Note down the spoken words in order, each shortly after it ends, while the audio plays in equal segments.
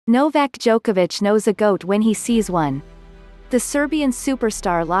Novak Djokovic knows a GOAT when he sees one. The Serbian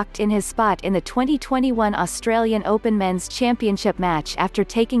superstar locked in his spot in the 2021 Australian Open Men's Championship match after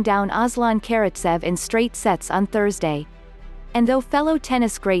taking down Aslan Karatsev in straight sets on Thursday. And though fellow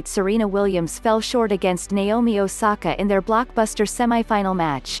tennis great Serena Williams fell short against Naomi Osaka in their blockbuster semifinal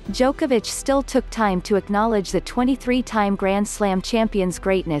match, Djokovic still took time to acknowledge the 23-time Grand Slam champion's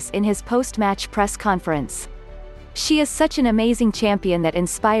greatness in his post-match press conference. "She is such an amazing champion that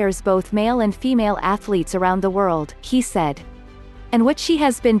inspires both male and female athletes around the world," he said. "And what she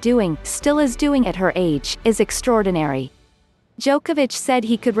has been doing, still is doing at her age, is extraordinary." Djokovic said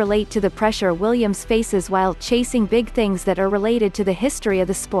he could relate to the pressure Williams faces while chasing big things that are related to the history of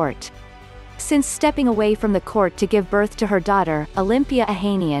the sport. Since stepping away from the court to give birth to her daughter, Olympia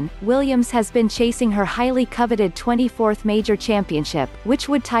Ohanian, Williams has been chasing her highly coveted 24th major championship, which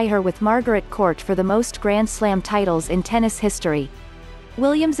would tie her with Margaret Court for the most Grand Slam titles in tennis history.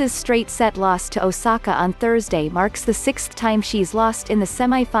 Williams's straight-set loss to Osaka on Thursday marks the sixth time she's lost in the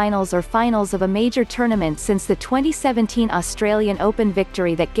semi-finals or finals of a major tournament since the 2017 Australian Open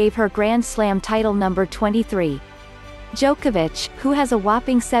victory that gave her Grand Slam title number 23. Djokovic, who has a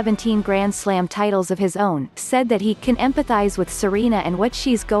whopping 17 Grand Slam titles of his own, said that he can empathize with Serena and what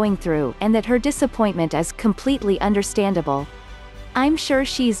she's going through, and that her disappointment is completely understandable. "I'm sure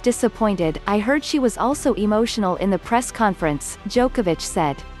she's disappointed. I heard she was also emotional in the press conference," Djokovic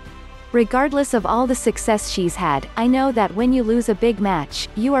said. "Regardless of all the success she's had, I know that when you lose a big match,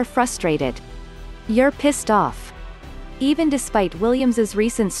 you are frustrated. You're pissed off." Even despite Williams's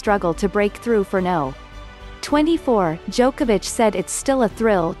recent struggle to break through for No. 24, Djokovic said it's still a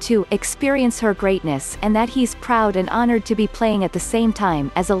thrill to experience her greatness and that he's proud and honored to be playing at the same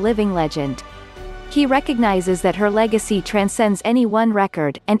time as a living legend. He recognizes that her legacy transcends any one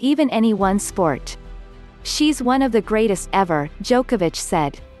record, and even any one sport. "She's one of the greatest ever," Djokovic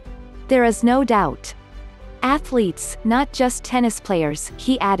said. "There is no doubt. Athletes, not just tennis players,"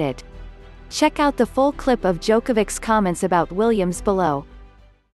 he added. Check out the full clip of Djokovic's comments about Williams below.